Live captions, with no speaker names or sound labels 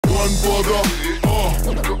Hey,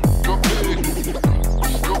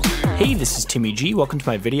 this is TimmyG. Welcome to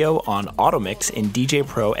my video on Automix in DJay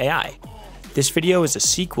Pro AI. This video is a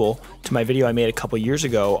sequel to my video I made a couple years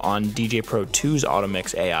ago on DJay Pro 2's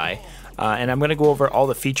Automix AI. And I'm going to go over all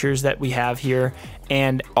the features that we have here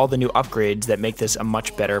and all the new upgrades that make this a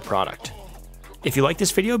much better product. If you like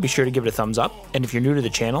this video, be sure to give it a thumbs up. And if you're new to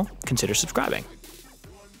the channel, consider subscribing.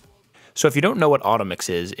 So if you don't know what Automix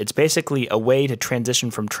is, it's basically a way to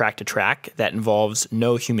transition from track to track that involves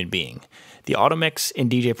no human being. The Automix in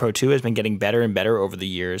DJay Pro 2 has been getting better and better over the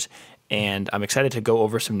years, and I'm excited to go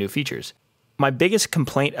over some new features. My biggest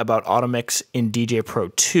complaint about Automix in DJay Pro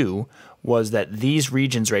 2 was that these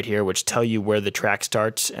regions right here, which tell you where the track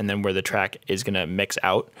starts and then where the track is going to mix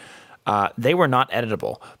out, they were not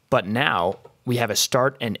editable. But now we have a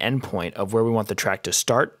start and end point of where we want the track to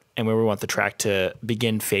start and where we want the track to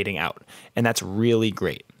begin fading out. And that's really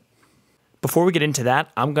great. Before we get into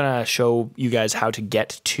that, I'm going to show you guys how to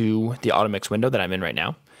get to the Automix window that I'm in right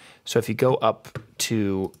now. So if you go up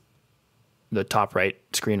to the top right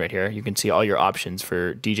screen right here, you can see all your options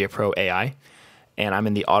for DJay Pro AI. And I'm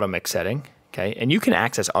in the Automix setting. Okay, and you can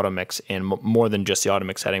access Automix in more than just the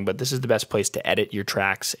Automix setting, but this is the best place to edit your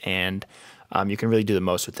tracks, and you can really do the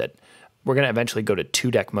most with it. We're going to eventually go to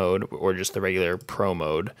 2-deck mode or just the regular Pro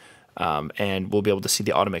mode, and we'll be able to see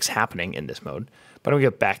the Automix happening in this mode. But I'm going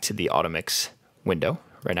to get back to the Automix window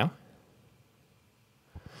right now.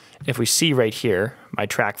 If we see right here, my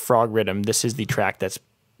track Algoriddim, this is the track that's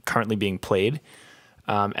currently being played.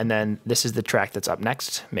 And then this is the track that's up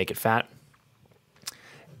next, Make It Fat.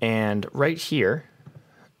 And right here,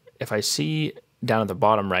 if I see down at the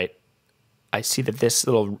bottom right, I see that this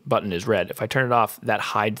little button is red. If I turn it off, that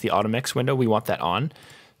hides the Automix window. We want that on.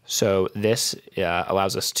 So this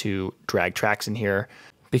allows us to drag tracks in here.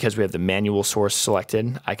 Because we have the manual source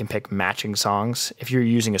selected, I can pick matching songs. If you're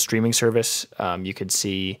using a streaming service, you could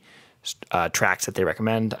see tracks that they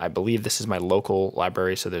recommend. I believe this is my local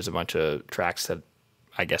library, so there's a bunch of tracks that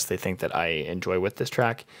I guess they think that I enjoy with this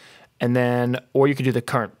track. And then, or you can do the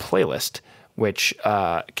current playlist, which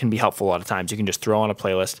can be helpful a lot of times. You can just throw on a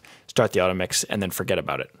playlist, start the Automix, and then forget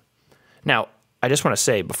about it. Now, I just want to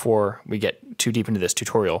say before we get too deep into this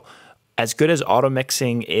tutorial, as good as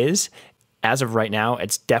automixing is, as of right now,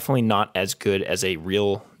 it's definitely not as good as a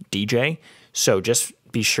real DJ. So just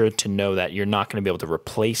be sure to know that you're not going to be able to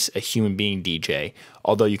replace a human being DJ,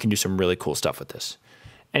 although you can do some really cool stuff with this.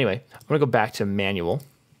 Anyway, I'm going to go back to manual,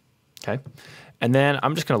 okay? And then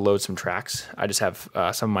I'm just going to load some tracks. I just have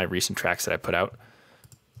some of my recent tracks that I put out.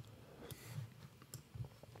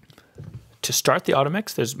 To start the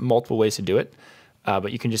Automix, there's multiple ways to do it,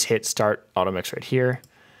 but you can just hit Start Automix right here.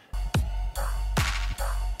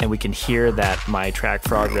 And we can hear that my track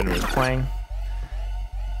Algoriddim is playing.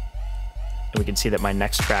 And we can see that my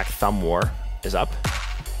next track, Thumb War, is up.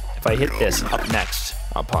 If I hit this, Up Next,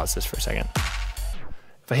 I'll pause this for a second.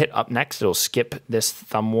 If I hit Up Next, it'll skip this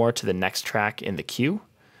Thumb War to the next track in the queue.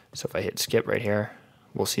 So if I hit skip right here,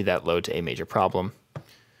 we'll see that load to A Major Problem.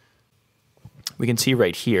 We can see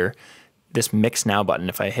right here, this Mix Now button,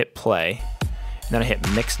 if I hit play, and then I hit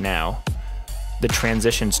Mix Now, the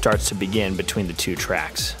transition starts to begin between the two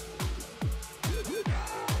tracks.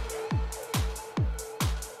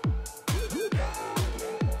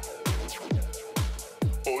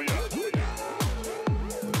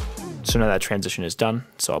 So now that transition is done,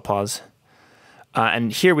 so I'll pause.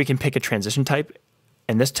 And here we can pick a transition type,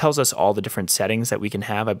 and this tells us all the different settings that we can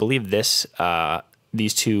have. I believe this,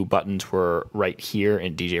 these two buttons were right here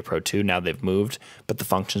in DJay Pro 2. Now they've moved, but the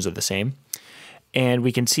functions are the same. And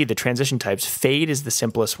we can see the transition types. Fade is the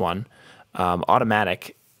simplest one.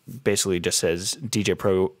 Automatic basically just says DJay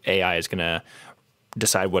Pro AI is going to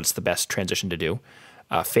decide what's the best transition to do.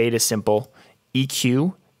 Fade is simple.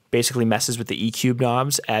 EQ basically messes with the EQ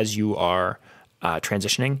knobs as you are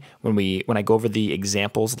transitioning. When I go over the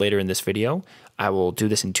examples later in this video, I will do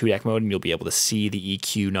this in 2-deck mode, and you'll be able to see the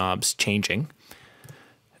EQ knobs changing.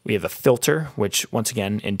 We have a filter, which once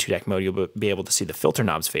again in 2-deck mode you'll be able to see the filter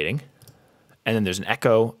knobs fading. And then there's an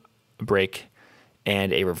echo, a break,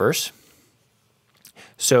 and a reverse.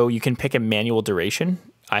 So you can pick a manual duration.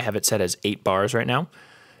 I have it set as 8 bars right now,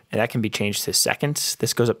 and that can be changed to seconds.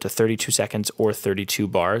 This goes up to 32 seconds or 32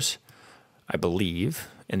 bars, I believe.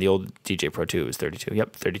 In the old DJay Pro 2 it was 32.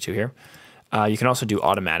 Yep, 32 here. You can also do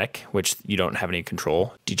automatic, which you don't have any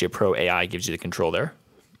control. DJay Pro AI gives you the control there.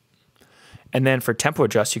 And then for tempo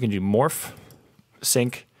adjust, you can do morph,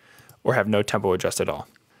 sync, or have no tempo adjust at all.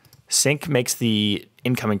 Sync makes the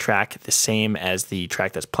incoming track the same as the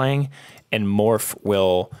track that's playing, and morph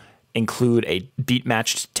will include a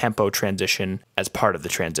beat-matched tempo transition as part of the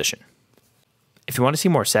transition. If you want to see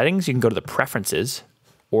more settings, you can go to the preferences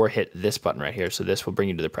or hit this button right here. So this will bring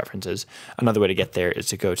you to the preferences. Another way to get there is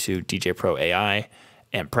to go to DJ Pro AI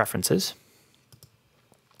and preferences,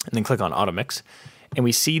 and then click on Automix. And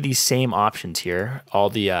we see these same options here, all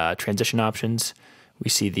the transition options. We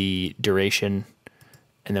see the duration,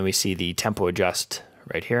 and then we see the tempo adjust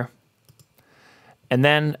right here. And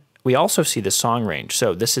then we also see the song range.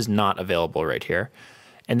 So this is not available right here.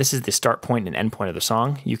 And this is the start point and end point of the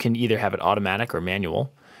song. You can either have it automatic or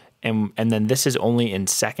manual. And then this is only in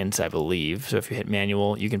seconds, I believe. So if you hit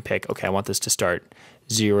manual, you can pick, okay, I want this to start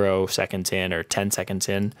 0 seconds in or 10 seconds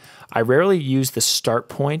in. I rarely use the start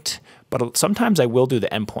point, but sometimes I will do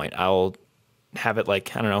the end point. I'll have it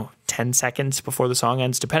like, I don't know, 10 seconds before the song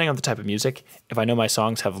ends, depending on the type of music. If I know my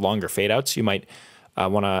songs have longer fade outs, you might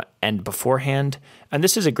want to end beforehand. And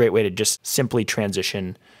this is a great way to just simply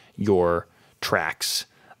transition your tracks.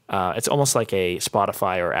 It's almost like a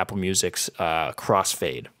Spotify or Apple Music's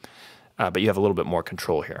crossfade, but you have a little bit more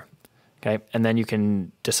control here. Okay, and then you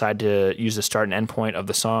can decide to use the start and end point of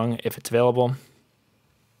the song if it's available.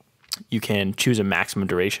 You can choose a maximum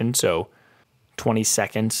duration, so 20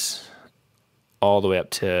 seconds all the way up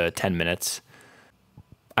to 10 minutes.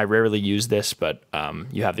 I rarely use this, but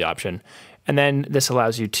you have the option. And then this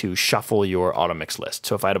allows you to shuffle your Automix list.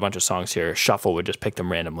 So if I had a bunch of songs here, shuffle would just pick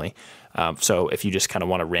them randomly. So if you just kind of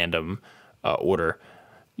want a random order,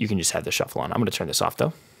 you can just have the shuffle on. I'm going to turn this off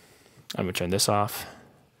though. I'm going to turn this off.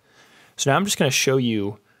 So now I'm just going to show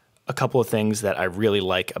you a couple of things that I really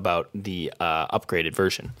like about the upgraded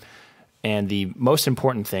version. And the most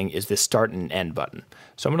important thing is this start and end button.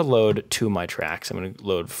 So I'm going to load 2 of my tracks. I'm going to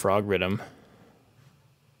load Augoriddim.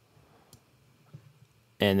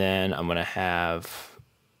 And then I'm going to have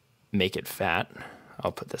Make It Fat.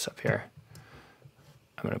 I'll put this up here.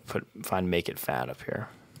 I'm going to find Make It Fat up here.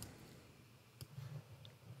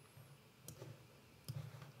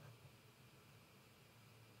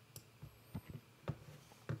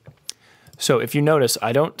 So if you notice,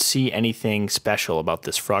 I don't see anything special about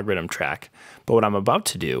this Augoriddim track, but what I'm about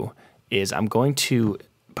to do is I'm going to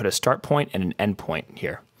put a start point and an end point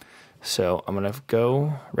here. So I'm going to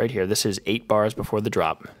go right here. This is 8 bars before the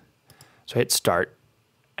drop. So I hit start,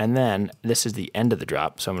 and then this is the end of the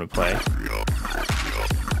drop. So I'm going to play.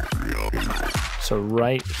 So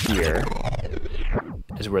right here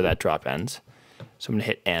is where that drop ends. So I'm going to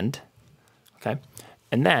hit end. Okay.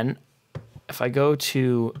 And then if I go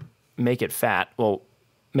to Make It Fat, well,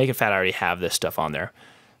 Make It Fat, I already have this stuff on there.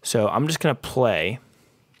 So I'm just going to play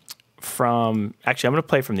from, actually, I'm going to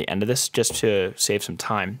play from the end of this just to save some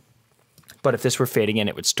time. But if this were fading in,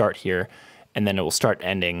 it would start here, and then it will start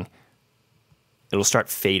ending. It'll start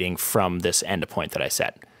fading from this end point that I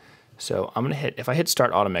set. So I'm going to hit, if I hit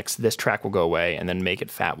Start Automix, this track will go away, and then Make It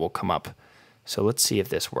Fat will come up. So let's see if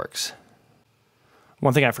this works.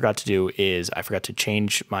 One thing I forgot to do is I forgot to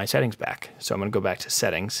change my settings back. So I'm going to go back to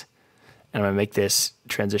Settings, and I'm going to make this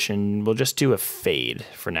transition, we'll just do a fade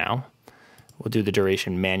for now. We'll do the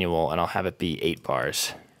duration manual, and I'll have it be 8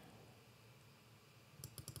 bars.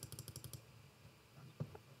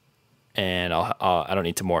 And I don't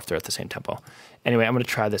need to morph through at the same tempo. Anyway, I'm going to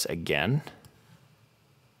try this again.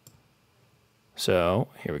 So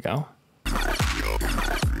here we go. I'll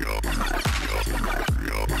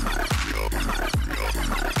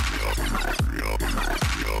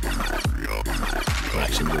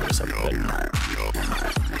actually move this up a bit.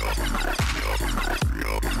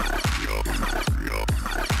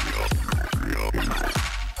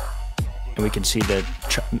 And we can see that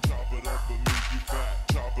I'm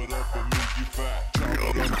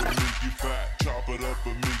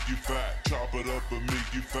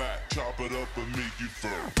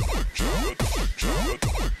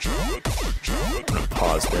going to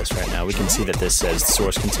pause this right now. We can see that this says the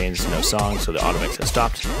source contains no song, so the Automix has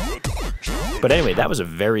stopped. But anyway, that was a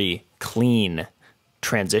very clean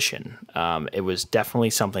transition. It was definitely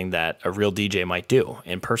something that a real DJ might do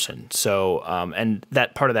in person. So, and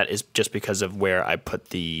that part of that is just because of where I put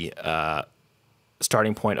the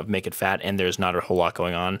starting point of Make It Fat, and there's not a whole lot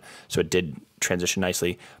going on, so it did transition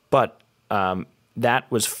nicely. But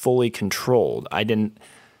that was fully controlled. I didn't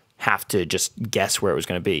have to just guess where it was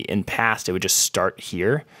going to be. In past, it would just start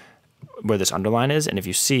here, where this underline is, and if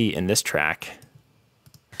you see in this track,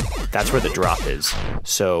 that's where the drop is.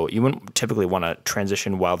 So you wouldn't typically want to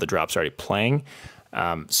transition while the drop's already playing.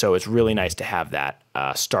 So it's really nice to have that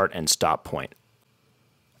start and stop point.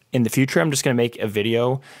 In the future, I'm just going to make a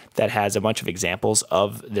video that has a bunch of examples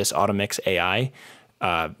of this Automix AI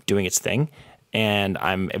doing its thing. And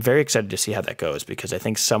I'm very excited to see how that goes, because I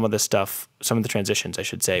think some of the stuff, some of the transitions, I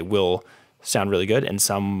should say, will sound really good, and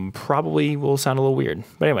some probably will sound a little weird.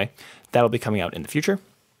 But anyway, That'll be coming out in the future.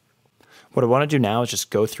 What I want to do now is just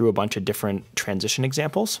go through a bunch of different transition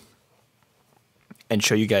examples and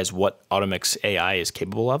show you guys what Automix AI is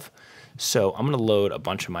capable of. So I'm going to load a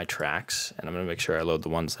bunch of my tracks, and I'm going to make sure I load the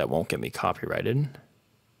ones that won't get me copyrighted.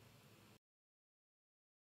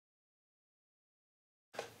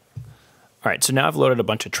 All right, so now I've loaded a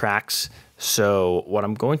bunch of tracks. So what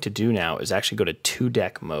I'm going to do now is actually go to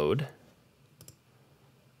 2-deck mode,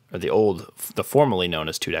 or the formerly known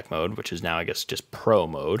as 2-deck mode, which is now, I guess, just Pro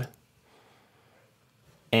mode.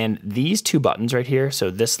 And these two buttons right here, so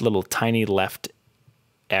this little tiny left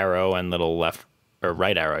arrow and little left, or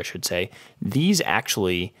right arrow, I should say, these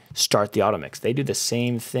actually start the Automix. They do the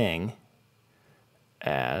same thing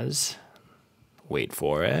as, wait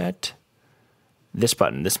for it, this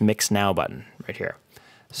button, this Mix Now button right here.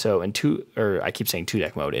 So in I keep saying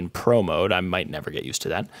 2-deck mode, in Pro mode, I might never get used to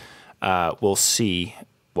that. We'll see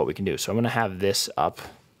what we can do. So I'm going to have this up,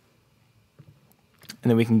 and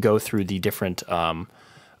then we can go through the different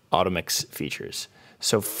Automix features.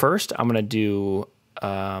 So first I'm going to do,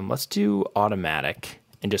 let's do automatic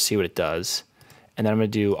and just see what it does. And then I'm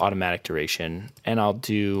going to do automatic duration, and I'll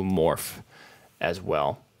do morph as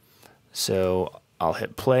well. So I'll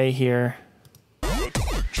hit play here,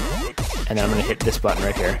 and then I'm going to hit this button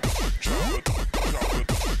right here.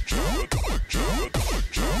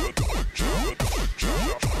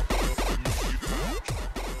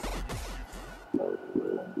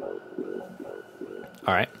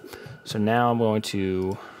 All right, so now I'm going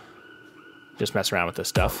to just mess around with this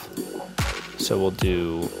stuff. So we'll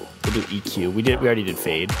do EQ. We already did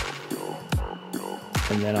fade,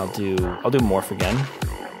 and then I'll do morph again.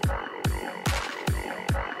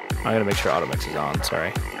 I gotta make sure Automix is on.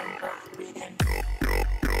 Sorry.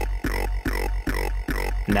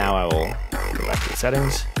 Now I will go back to the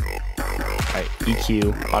settings. All right,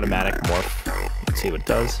 EQ, automatic, morph. Let's see what it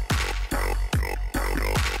does.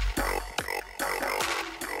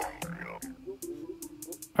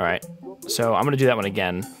 All right, so I'm gonna do that one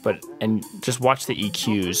again, and just watch the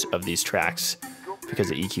EQs of these tracks because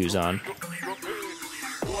the EQ's on.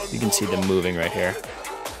 You can see them moving right here.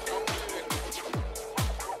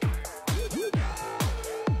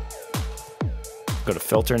 Go to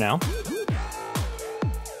filter now.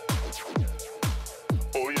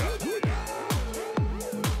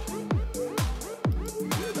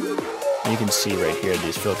 And you can see right here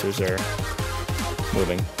these filters are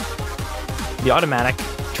moving. The automatic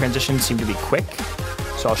transitions seem to be quick,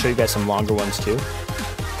 so I'll show you guys some longer ones too.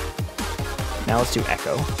 Now let's do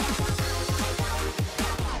echo.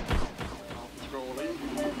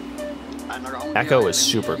 Echo is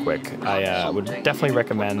super quick. I would definitely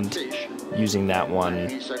recommend using that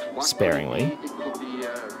one sparingly.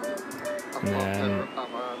 And then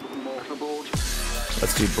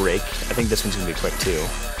let's do break. I think this one's gonna be quick too.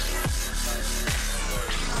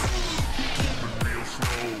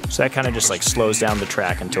 So that kind of just like slows down the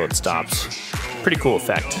track until it stops. Pretty cool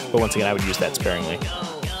effect, but once again, I would use that sparingly.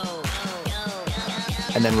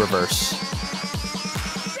 And then reverse.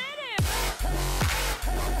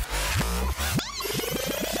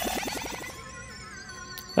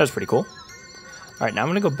 That was pretty cool. All right, now I'm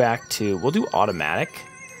gonna go back to, we'll do automatic,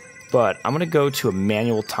 but I'm gonna go to a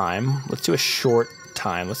manual time. Let's do a short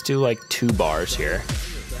time. Let's do like 2 bars here.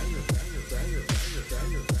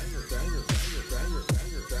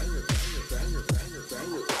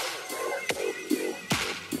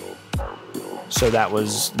 So that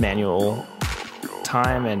was manual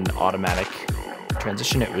time and automatic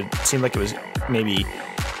transition. It would seem like it was maybe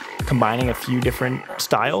combining a few different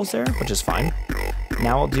styles there, which is fine.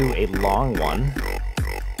 Now I'll do a long one.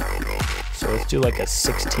 So let's do like a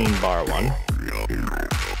 16-bar one.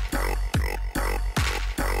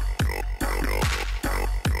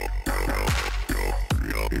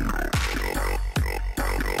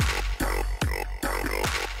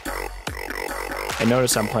 I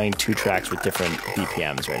notice I'm playing 2 tracks with different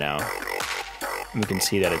BPMs right now. And we can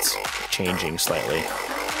see that it's changing slightly.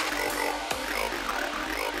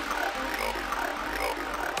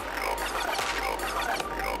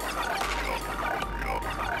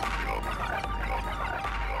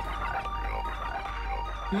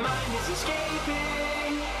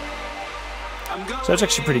 So that's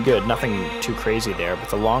actually pretty good. Nothing too crazy there, but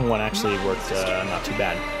the long one actually worked not too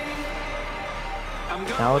bad.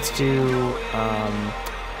 Now let's do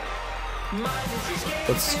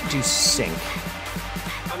sync,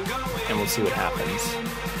 and we'll see what happens.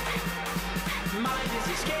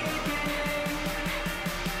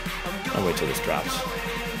 I'll wait till this drops.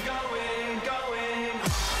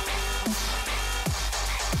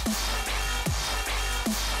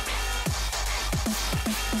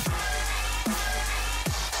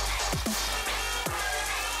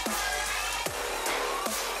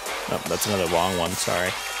 Oh, that's another long one,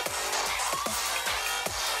 sorry.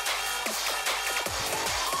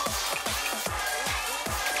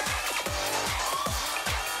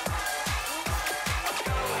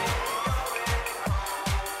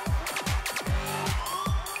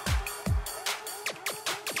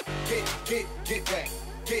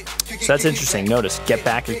 So that's interesting. Notice Get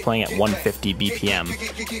Back is playing at 150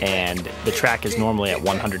 BPM and the track is normally at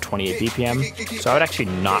 128 BPM. So I would actually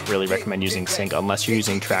not really recommend using sync unless you're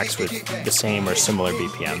using tracks with the same or similar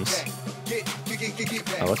BPMs.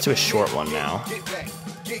 Oh, let's do a short one now.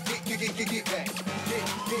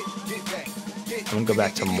 I'm gonna go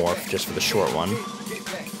back to morph just for the short one.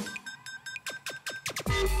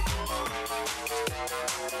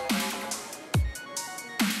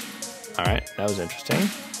 All right, that was interesting.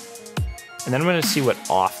 And then I'm going to see what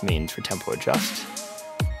off means for tempo adjust.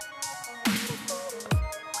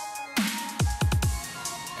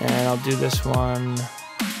 And I'll do this one.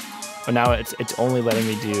 Oh, now it's only letting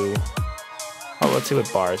me do. Oh, let's see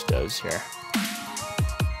what bars does here.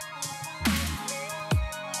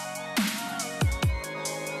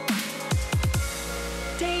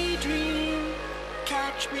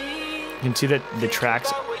 You can see that the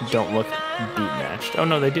tracks don't look beat matched. Oh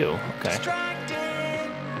no, they do. Okay.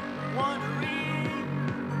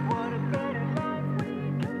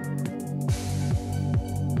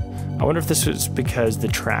 I wonder if this was because the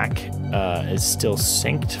track is still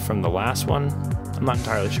synced from the last one. I'm not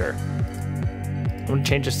entirely sure. I'm gonna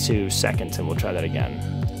change this to seconds and we'll try that again.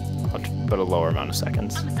 I'll put a lower amount of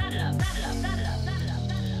seconds.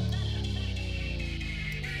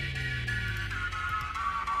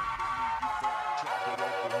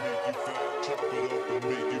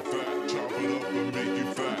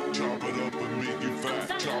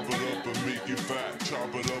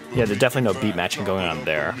 Yeah, there's definitely no beat matching going on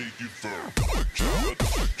there.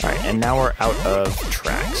 All right, and now we're out of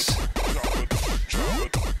tracks. So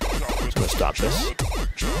I'm gonna stop this.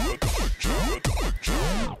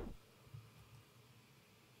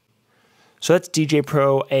 So that's DJay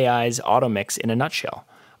Pro AI's Automix in a nutshell.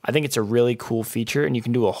 I think it's a really cool feature and you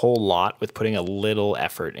can do a whole lot with putting a little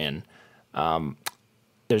effort in.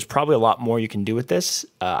 There's probably a lot more you can do with this.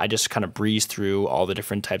 I just kind of breezed through all the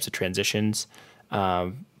different types of transitions.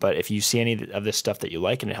 But if you see any of this stuff that you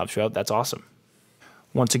like and it helps you out, that's awesome.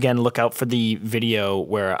 Once again, look out for the video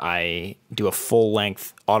where I do a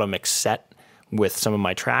full-length Automix set with some of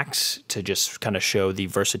my tracks to just kind of show the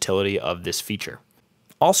versatility of this feature.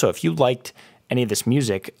 Also, if you liked any of this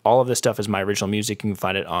music, all of this stuff is my original music. You can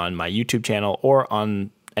find it on my YouTube channel or on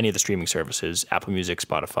any of the streaming services, Apple Music,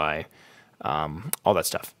 Spotify, all that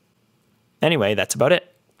stuff. Anyway, that's about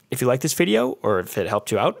it. If you like this video or if it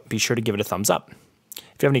helped you out, be sure to give it a thumbs up.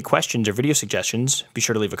 If you have any questions or video suggestions, be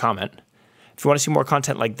sure to leave a comment. If you want to see more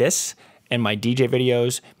content like this and my DJ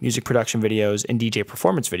videos, music production videos, and DJ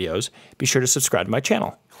performance videos, be sure to subscribe to my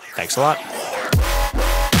channel. Thanks a lot.